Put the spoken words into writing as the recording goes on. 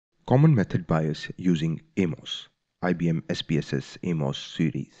Common method bias using AMOS, IBM SPSS AMOS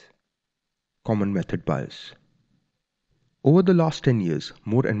series. Common method bias. Over the last 10 years,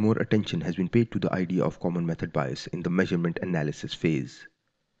 more and more attention has been paid to the idea of common method bias in the measurement analysis phase.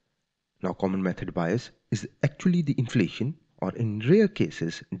 Now, common method bias is actually the inflation, or in rare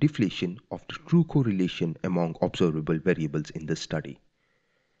cases, deflation of the true correlation among observable variables in the study.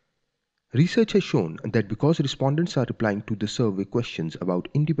 Research has shown that because respondents are replying to the survey questions about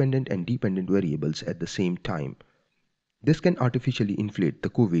independent and dependent variables at the same time, this can artificially inflate the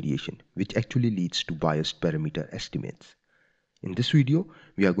covariation, which actually leads to biased parameter estimates. In this video,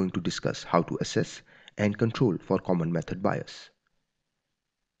 we are going to discuss how to assess and control for common method bias.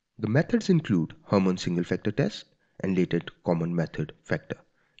 The methods include Harman Single Factor Test and latent common method factor.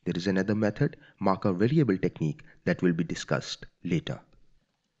 There is another method, marker variable technique, that will be discussed later.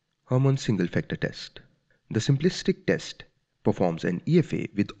 Harman Single Factor Test. The simplistic test performs an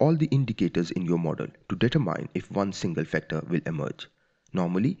EFA with all the indicators in your model to determine if one single factor will emerge.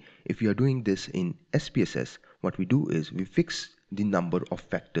 Normally, if we are doing this in SPSS, what we do is we fix the number of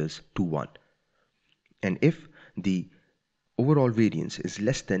factors to 1. And if the overall variance is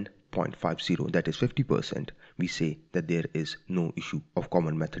less than 0.50, that is 50%, we say that there is no issue of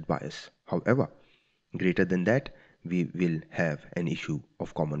common method bias. However, greater than that, we will have an issue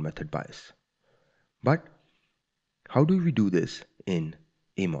of common method bias. But how do we do this in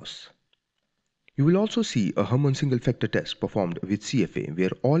AMOS? You will also see a Harman Single Factor Test performed with CFA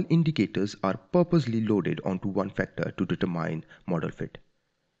where all indicators are purposely loaded onto one factor to determine model fit.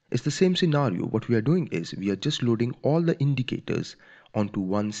 It's the same scenario. What we are doing is we are just loading all the indicators onto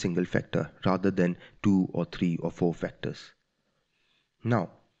one single factor rather than 2 or 3 or 4 factors. Now,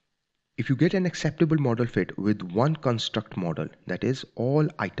 if you get an acceptable model fit with one construct model, that is all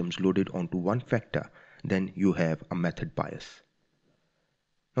items loaded onto one factor, then you have a method bias.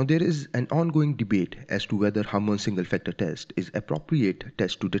 Now there is an ongoing debate as to whether Harman Single Factor Test is appropriate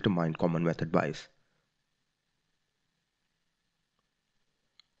test to determine common method bias.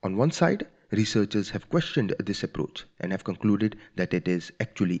 On one side, researchers have questioned this approach and have concluded that it is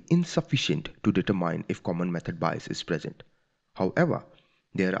actually insufficient to determine if common method bias is present. However,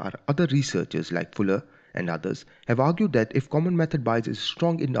 there are other researchers like Fuller and others have argued that if common method bias is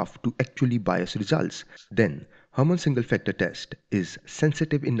strong enough to actually bias results, then Harman Single Factor Test is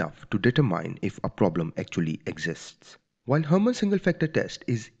sensitive enough to determine if a problem actually exists. While Harman Single Factor Test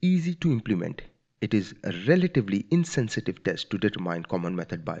is easy to implement, it is a relatively insensitive test to determine common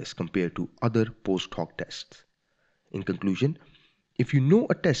method bias compared to other post hoc tests. In conclusion, if you know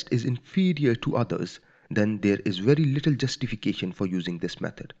a test is inferior to others, then there is very little justification for using this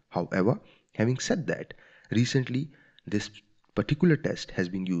method. However, having said that, recently this particular test has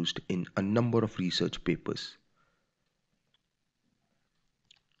been used in a number of research papers.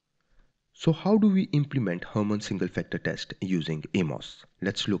 So how do we implement Harman Single Factor Test using AMOS?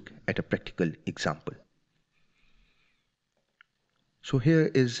 Let's look at a practical example. So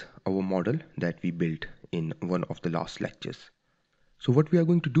here is our model that we built in one of the last lectures. So what we are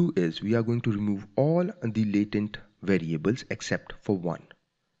going to do is we are going to remove all the latent variables except for one.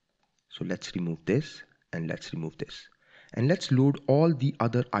 So let's remove this and let's remove this. And let's load all the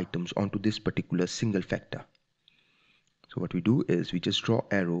other items onto this particular single factor. So what we do is we just draw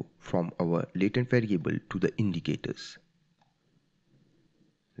arrow from our latent variable to the indicators.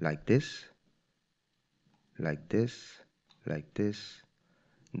 Like this, like this, like this,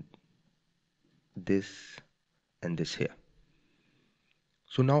 this, and this here.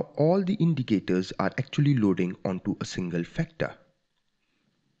 So now all the indicators are actually loading onto a single factor.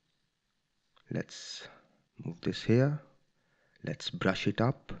 Let's move this here. Let's brush it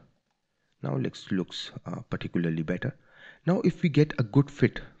up. Now it looks particularly better. Now if we get a good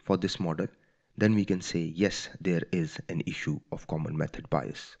fit for this model, then we can say yes, there is an issue of common method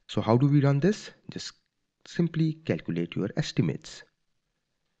bias. So how do we run this? Just simply calculate your estimates.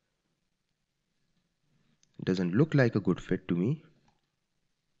 It doesn't look like a good fit to me.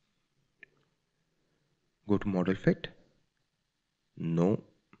 Go to model fit. No,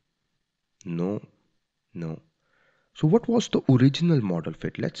 no, no. So what was the original model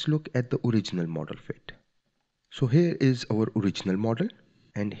fit? Let's look at the original model fit. So here is our original model,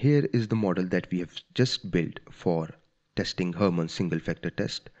 and here is the model that we have just built for testing Harman Single Factor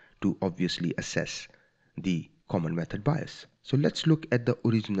Test to obviously assess the common method bias. So let's look at the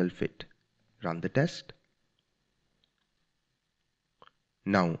original fit. Run the test.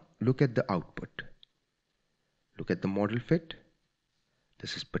 Now look at the output. Look at the model fit.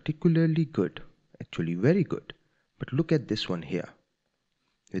 This is particularly good, actually very good. But look at this one here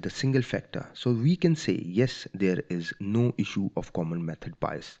with a single factor. So we can say yes, there is no issue of common method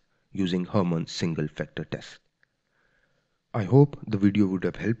bias using Harman Single Factor Test. I hope the video would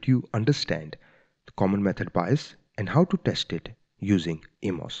have helped you understand the common method bias and how to test it using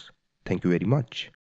AMOS. Thank you very much.